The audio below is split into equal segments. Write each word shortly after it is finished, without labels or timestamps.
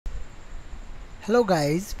Hello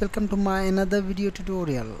guys, welcome to my another video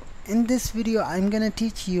tutorial. In this video I'm gonna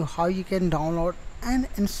teach you how you can download and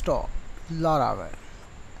install Laravel.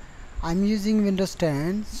 I'm using Windows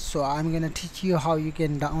 10, so I'm gonna teach you how you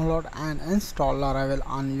can download and install Laravel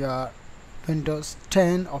on your Windows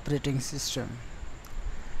 10 operating system.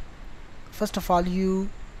 First of all, you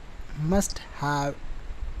must have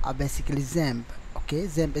a basically XAMPP. Okay,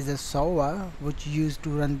 XAMPP is a server which used to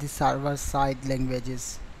run the server-side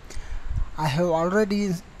languages. I have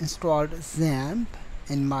already installed XAMPP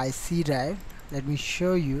in my C drive. Let me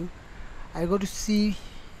show you. I go to C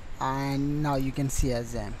and now you can see a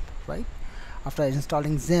XAMPP, right? After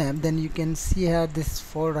installing XAMPP, then you can see here this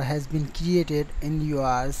folder has been created in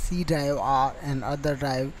your C drive or an other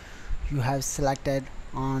drive you have selected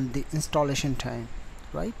on the installation time,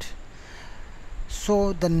 right?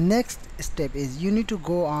 So the next step is you need to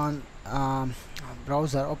go on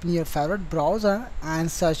browser, open your favorite browser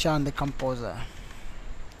and search on the Composer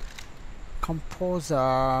in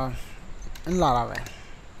Laravel.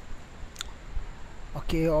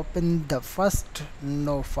 Okay, open the first.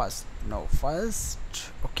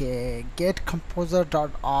 Okay,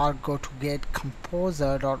 getcomposer.org. Go to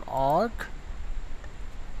getcomposer.org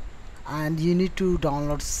and you need to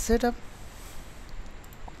download setup.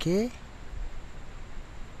 Okay,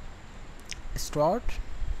 start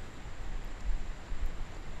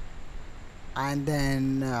and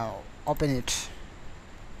then open it.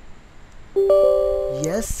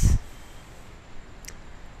 Yes,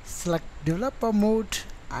 select developer mode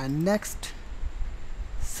and next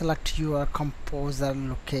select your composer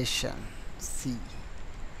location C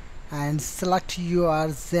and select your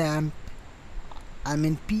XAMPP,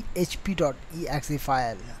 php.exe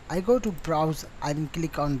file. I go to browse,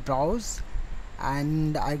 click on browse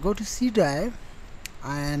and I go to C drive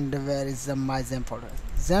and where is my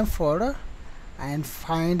XAMPP folder and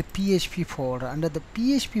find PHP folder. Under the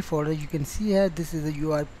PHP folder you can see here this is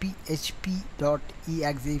your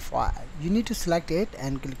php.exe file. You need to select it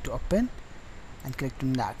and click to open and click to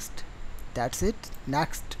next. That's it.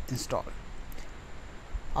 Next, install.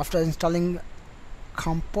 After installing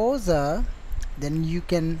Composer, then you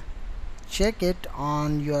can check it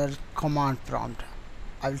on your command prompt.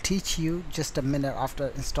 I will teach you just a minute after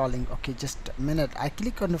installing. Okay, just a minute. I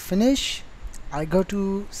click on the finish. I go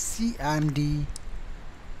to CMD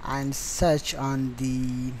and search on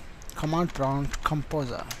the command prompt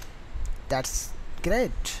Composer. That's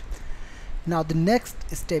great. Now the next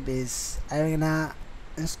step is I'm gonna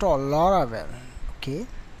install Laravel. Okay,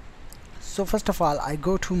 so first of all I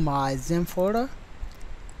go to my XAMPP folder,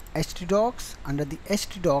 htdocs. Under the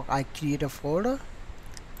htdoc I create a folder.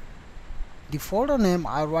 The folder name,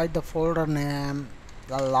 I write the folder name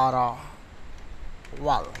Laravel.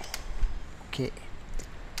 Okay,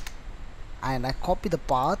 and I copy the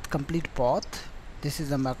path, complete path. This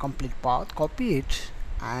is my complete path. Copy it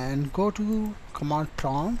and go to command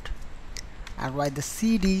prompt and write the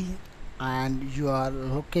cd and your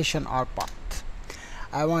location or path.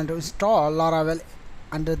 I want to install Laravel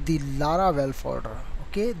under the Laravel folder.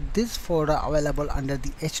 Okay, this folder available under the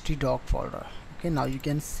htdoc folder. Okay, now you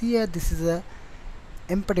can see here this is a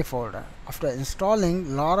empty folder. After installing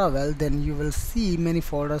Laravel, then you will see many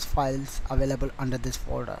folders files available under this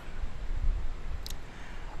folder.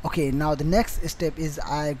 Okay, now the next step is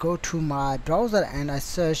I go to my browser and I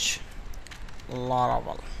search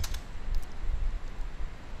Laravel.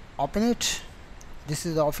 Open it. This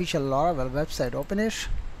is the official Laravel website. Open it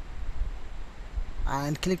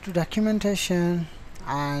and click to documentation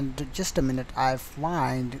and just a minute I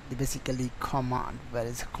find the basically command. Where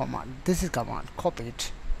is the command? This is command. Copy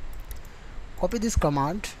it. Copy this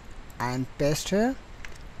command and paste here.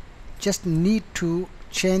 Just need to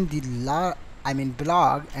change the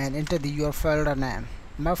blog and enter your folder name.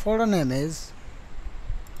 My folder name is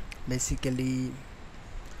basically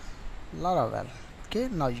Laravel. Okay,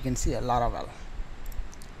 now you can see a Laravel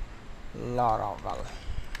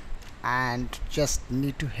and just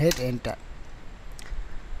need to hit enter.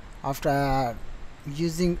 After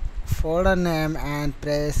using folder name and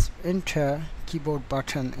press enter, keyboard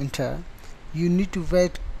button enter, you need to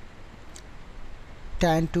wait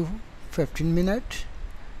 10 to 15 minutes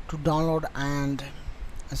to download and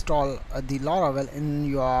install the Laravel in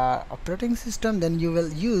your operating system. Then you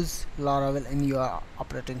will use Laravel in your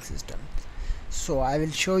operating system. So I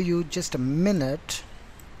will show you just a minute,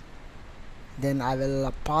 then I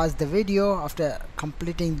will pause the video. After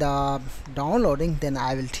completing the downloading, then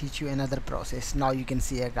I will teach you another process. Now you can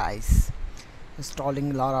see here guys,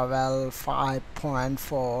 installing Laravel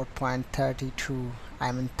 5.4.32.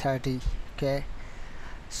 I'm in 30. Okay,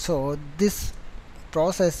 so this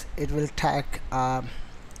process it will take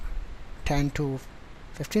 10 to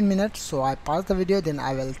 15 minutes, so I pause the video, then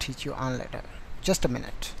I will teach you on later. Just a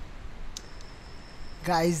minute.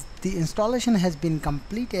 Guys, the installation has been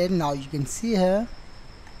completed. Now you can see here,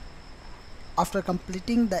 after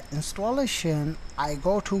completing the installation, I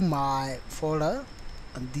go to my folder.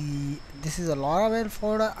 This is a Laravel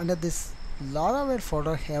folder. Under this Laravel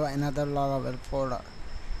folder have another Laravel folder.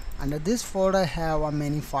 Under this folder have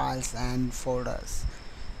many files and folders.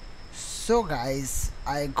 So guys,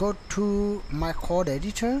 I go to my code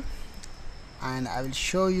editor and I will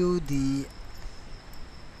show you the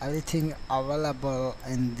everything available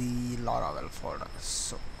in the Laravel folder.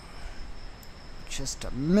 So just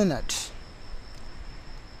a minute.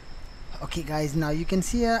 Okay guys, now you can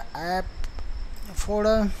see a app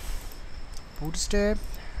folder, bootstrap,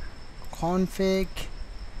 config,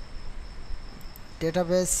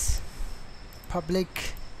 database,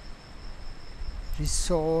 public,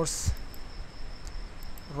 resource,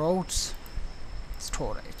 routes,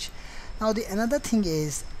 storage. Now the another thing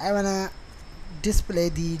is I wanna display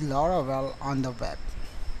the Laravel on the web.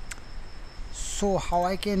 So how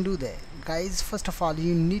I can do that, guys? First of all,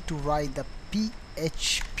 you need to write the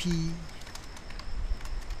PHP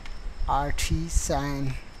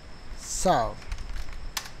artisan serve.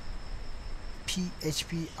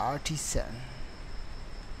 PHP artisan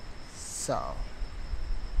serve.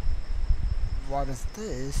 What is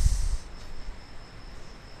this?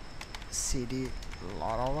 CD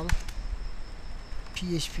Laravel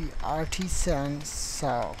PHP artisan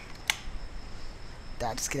serve.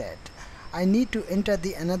 That's great. I need to enter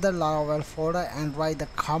the another Laravel folder and write the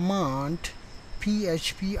command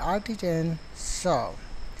PHP artisan serve.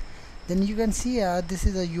 Then you can see here, this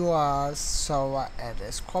is a URL server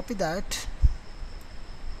address. Copy that.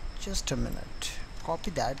 Just a minute.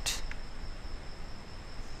 Copy that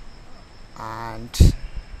and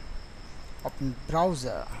open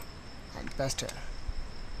browser and paste it.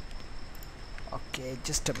 Okay,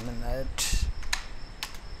 just a minute.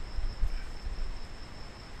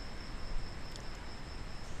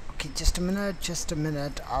 Okay, just a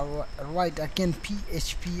minute. I'll write again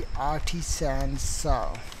PHP artisan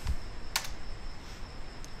serve.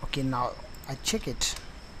 Okay, now I check it.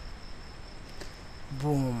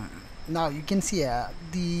 Boom. Now you can see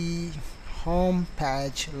the home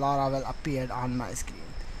page Laravel appeared on my screen.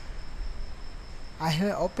 I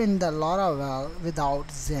have opened the Laravel without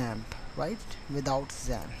XAMPP, right? Without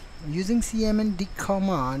XAMPP. Using cmd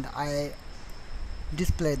command, I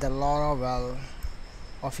display the Laravel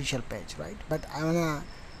official page, right? But I wanna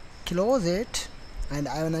close it and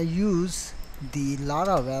I wanna use the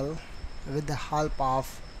Laravel with the help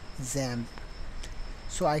of XAMPP.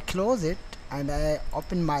 So I close it and I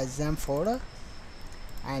open my XAMPP folder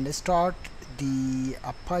and start the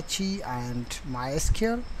Apache and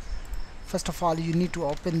MySQL. First of all, you need to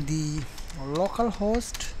open the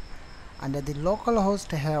localhost. Under the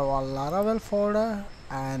localhost have a Laravel folder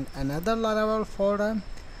and another Laravel folder,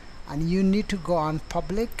 and you need to go on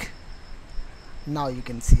public. Now you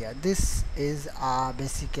can see this is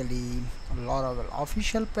basically Laravel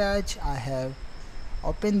official page. I have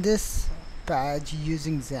opened this page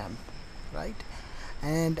using XAMPP, right?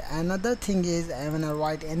 And another thing is I wanna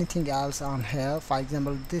write anything else on here. For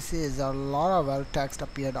example, this is a Laravel text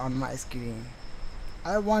appeared on my screen.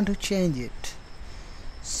 I want to change it,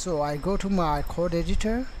 so I go to my code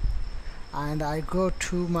editor and I go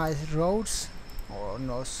to my routes. Oh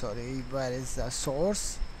no, sorry, where is the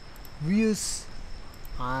source, views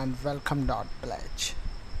and welcome.pledge,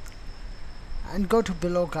 and go to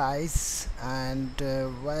below guys, and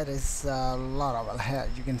where is Laravel? Here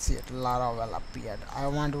you can see it, Laravel appeared. I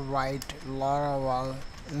want to write Laravel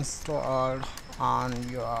installed on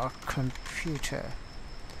your computer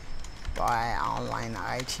by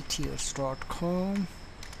OnlineITtuts.com.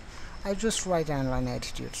 I just write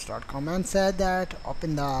OnlineITtuts.com and said that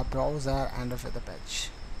open the browser and refresh the page.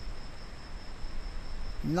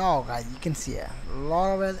 Now guys, you can see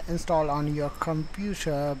Laravel installed on your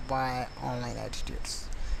computer by OnlineITtuts.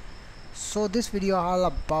 So this video all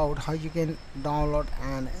about how you can download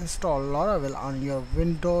and install Laravel on your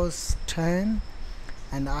Windows 10,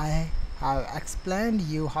 and I have explained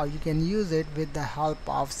you how you can use it with the help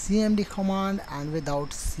of cmd command and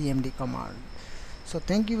without cmd command. So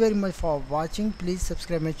thank you very much for watching. Please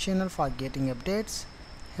subscribe my channel for getting updates.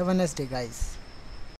 Have a nice day guys.